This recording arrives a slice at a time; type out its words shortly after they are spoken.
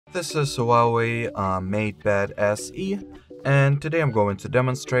This is Huawei MatePad SE, and today I'm going to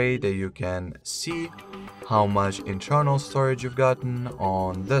demonstrate that you can see how much internal storage you've gotten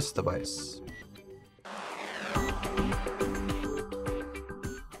on this device.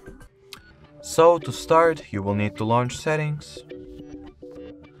 So to start, you will need to launch Settings.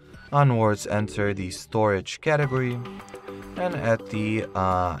 Onwards, enter the storage category, and at the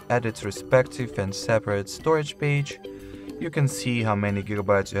its respective and separate storage page, you can see how many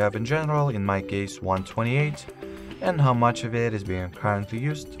gigabytes you have in general, in my case 128, and how much of it is being currently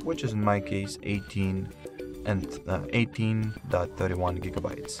used, which is in my case 18.31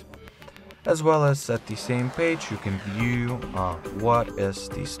 gigabytes. As well as at the same page, you can view what is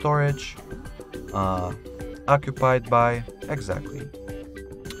the storage occupied by exactly.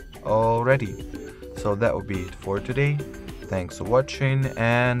 Alrighty, so that will be it for today. Thanks for watching,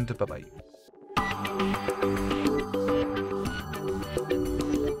 and bye bye.